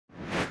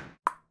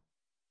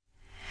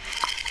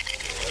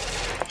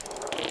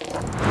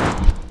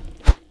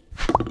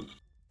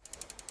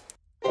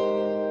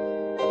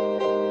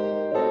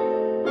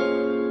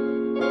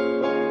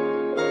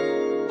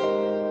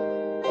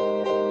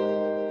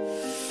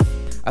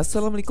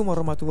Assalamualaikum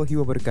warahmatullahi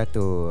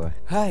wabarakatuh.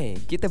 Hai,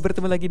 kita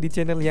bertemu lagi di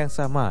channel yang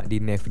sama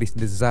di Nefriz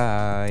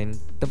Design.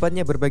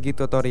 Tempatnya berbagi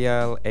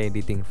tutorial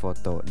editing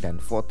foto dan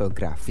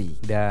fotografi,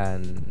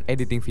 dan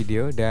editing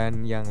video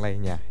dan yang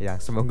lainnya yang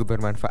semoga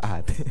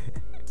bermanfaat.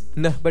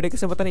 Nah, pada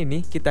kesempatan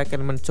ini kita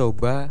akan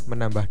mencoba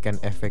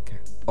menambahkan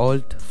efek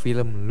old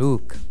film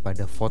look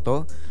pada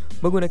foto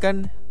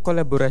menggunakan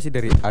kolaborasi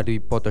dari Adobe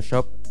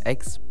Photoshop,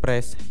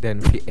 Express, dan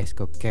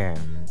VSCO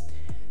Cam.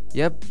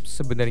 Yap,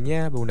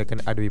 sebenarnya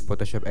menggunakan Adobe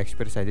Photoshop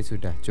Express saja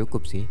sudah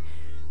cukup sih.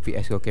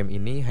 VSCO Cam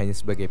ini hanya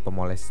sebagai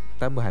pemoles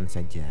tambahan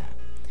saja.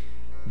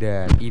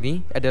 Dan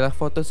ini adalah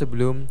foto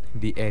sebelum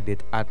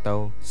diedit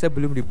atau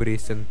sebelum diberi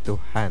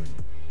sentuhan.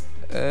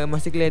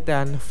 Masih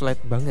kelihatan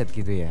flat banget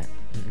gitu ya.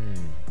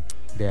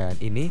 Dan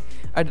ini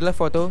adalah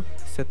foto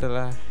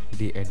setelah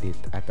diedit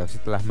atau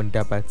setelah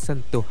mendapat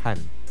sentuhan.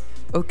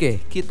 Oke,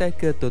 kita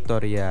ke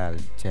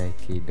tutorial.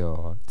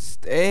 Cekidot.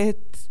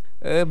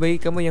 Bagi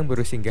kamu yang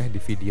baru singgah di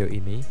video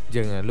ini,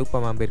 jangan lupa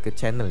mampir ke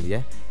channel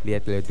ya.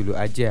 Lihat-lihat dulu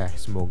aja.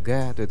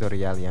 Semoga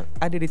tutorial yang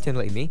ada di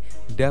channel ini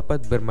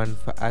dapat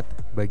bermanfaat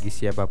bagi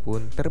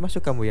siapapun,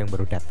 termasuk kamu yang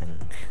baru datang.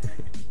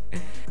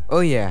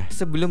 Oh ya,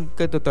 sebelum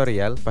ke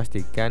tutorial,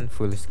 pastikan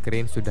full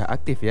screen sudah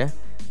aktif ya,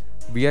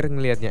 biar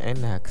ngelihatnya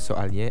enak.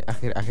 Soalnya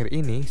akhir-akhir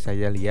ini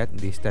saya lihat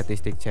di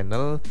statistik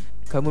channel,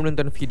 kamu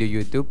menonton video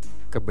YouTube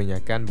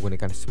kebanyakan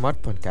menggunakan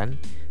smartphone kan.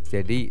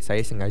 Jadi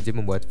saya sengaja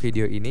membuat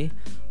video ini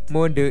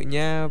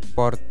modenya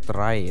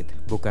portrait,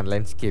 bukan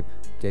landscape.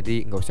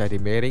 Jadi nggak usah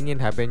dimiringin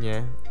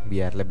HP-nya,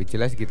 biar lebih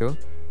jelas gitu.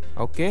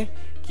 Oke,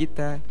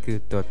 kita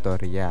ke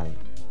tutorial.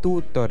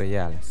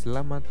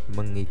 Selamat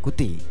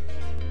mengikuti.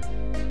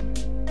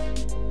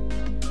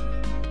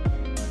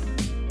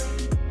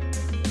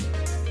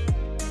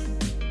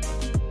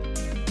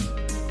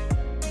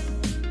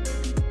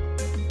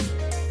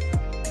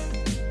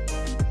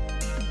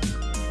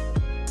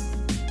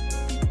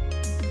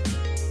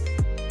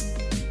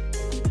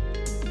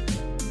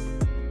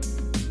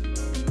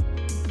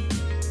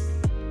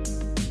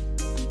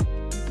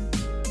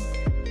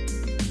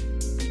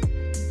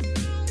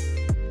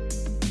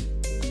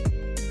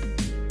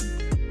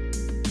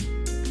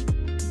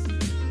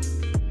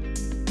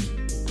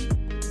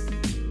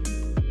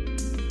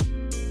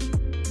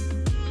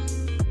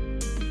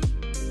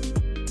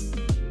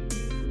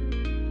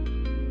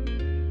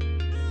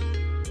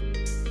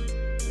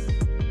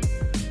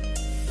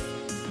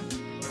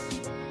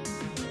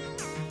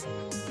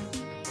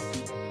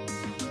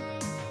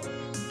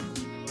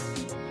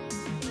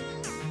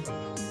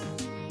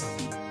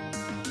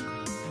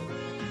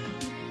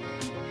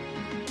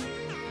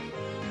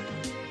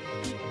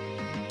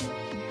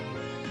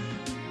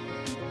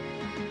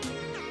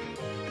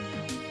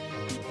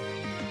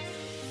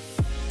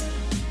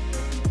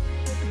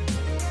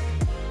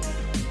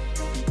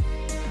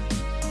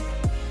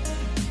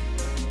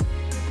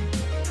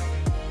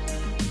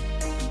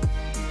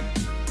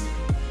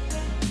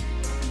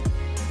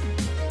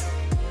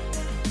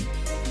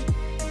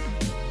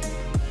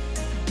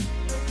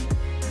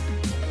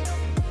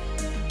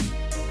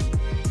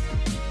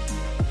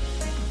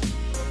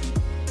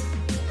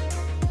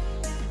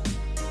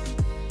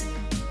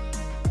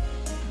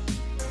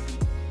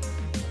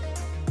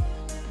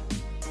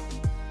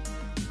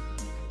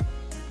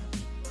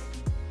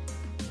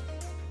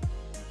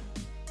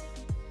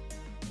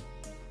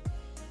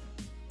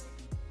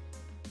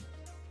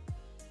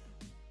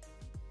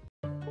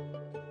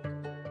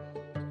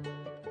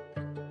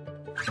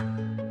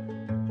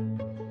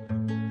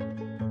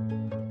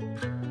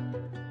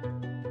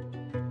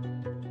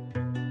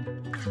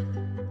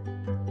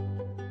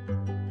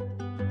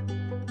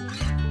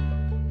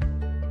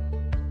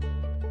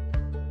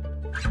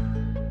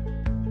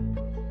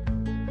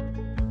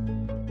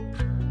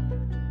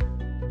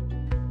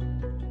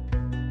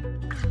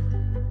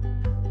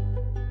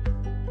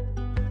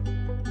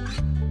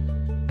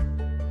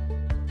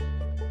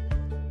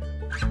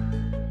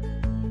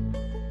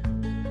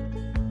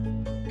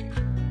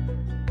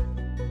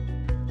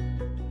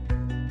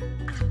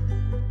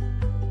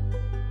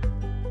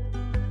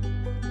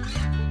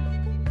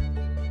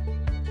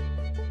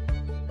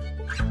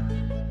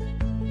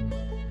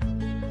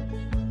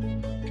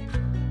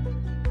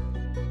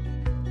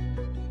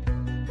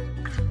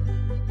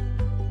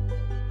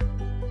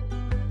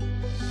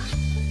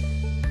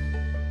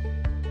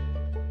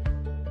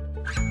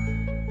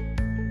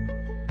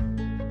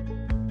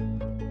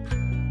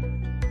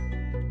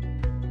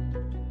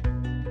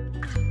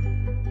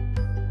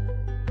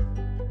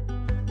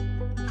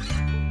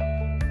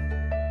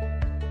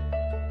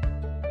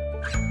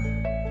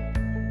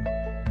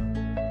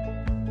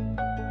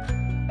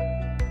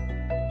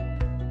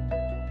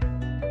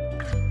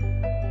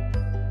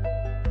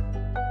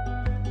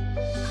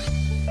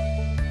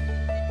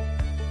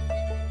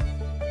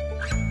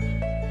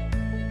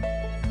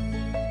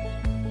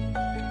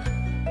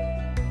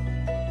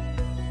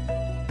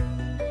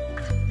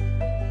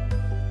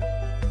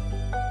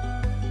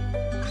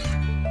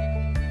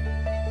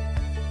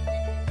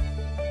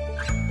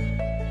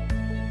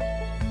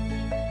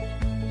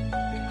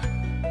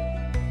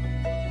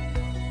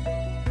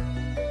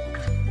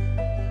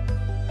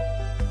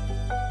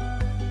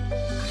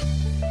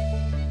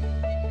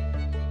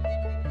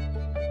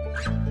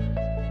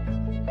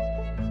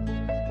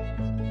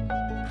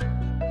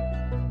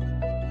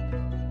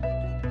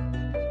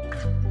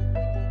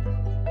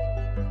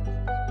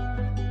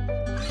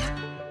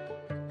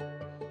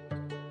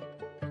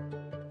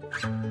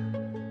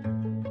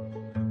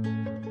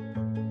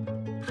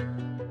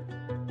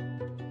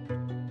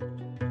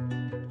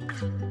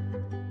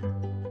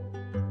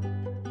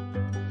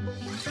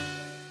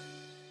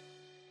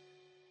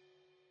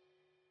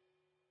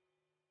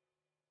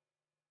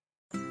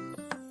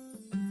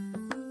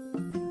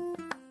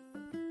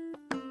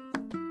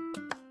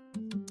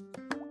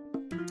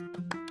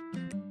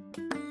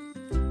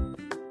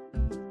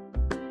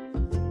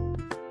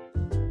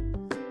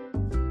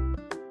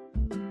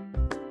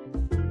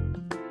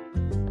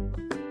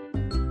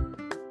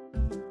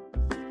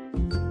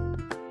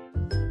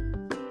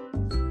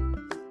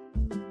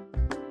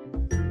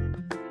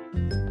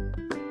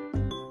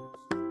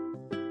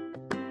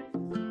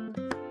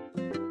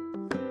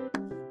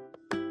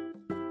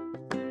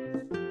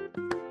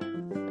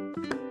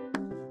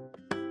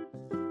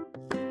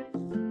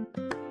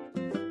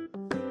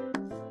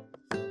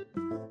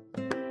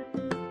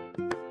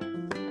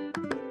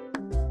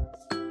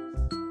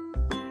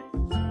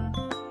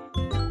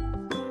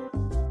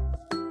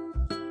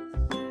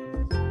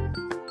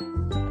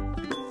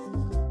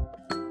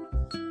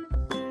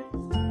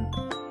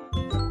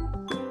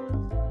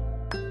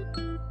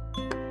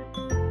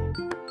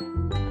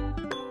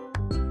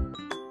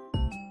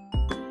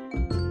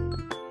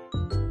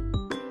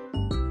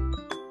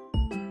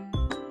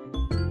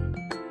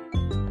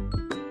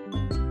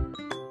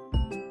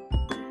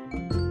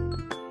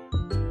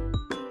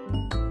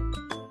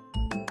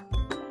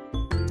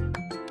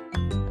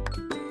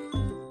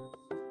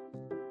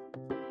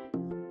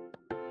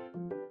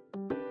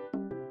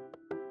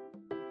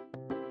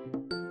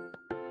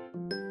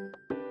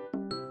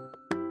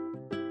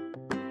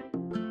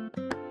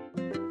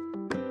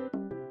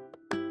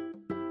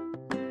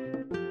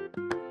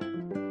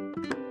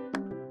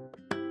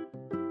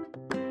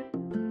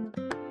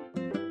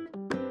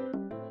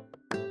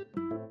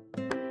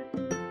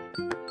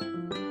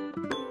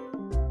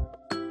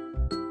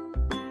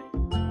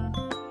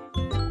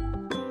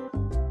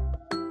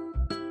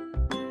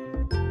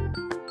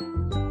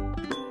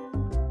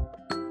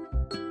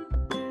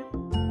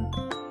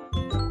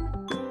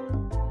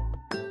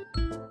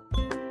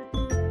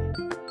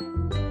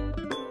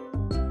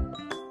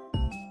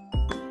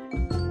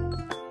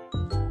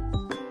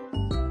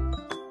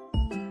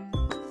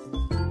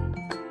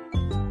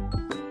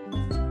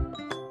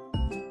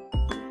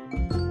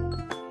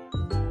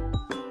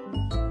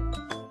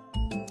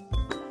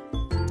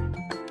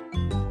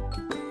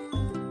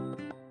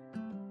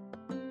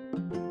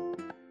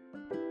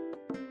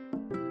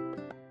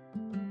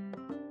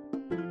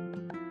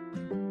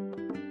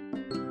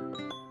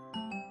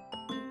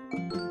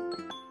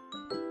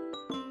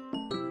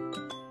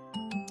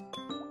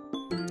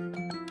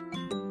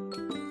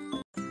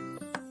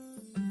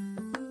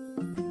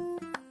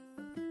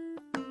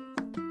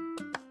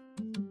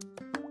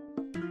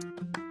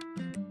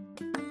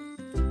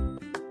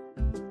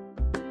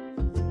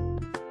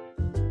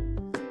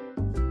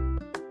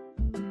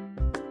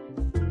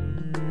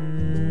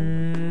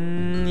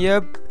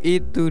 Yap,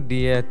 itu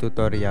dia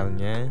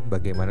tutorialnya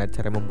bagaimana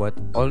cara membuat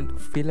old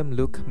film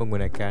look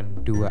menggunakan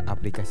dua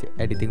aplikasi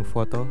editing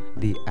foto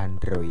di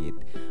Android,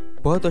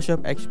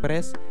 Photoshop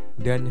Express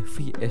dan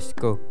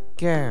VSCO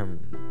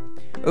Cam.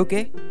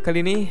 Oke,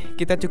 kali ini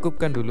kita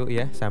cukupkan dulu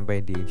ya,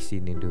 sampai di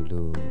sini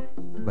dulu.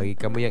 Bagi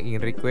kamu yang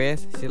ingin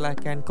request,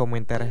 silahkan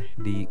komentar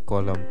di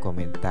kolom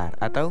komentar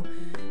atau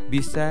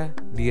bisa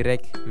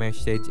direct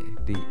message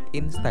di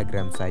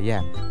Instagram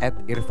saya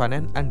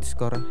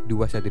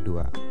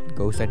 @irfanan_212.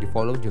 Gak usah di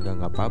follow juga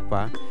gak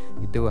apa-apa,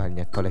 itu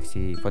hanya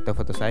koleksi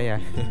foto-foto saya.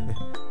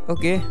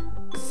 Oke,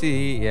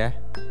 see ya.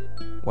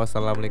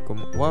 Wassalamualaikum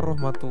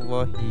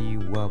warahmatullahi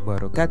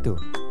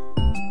wabarakatuh.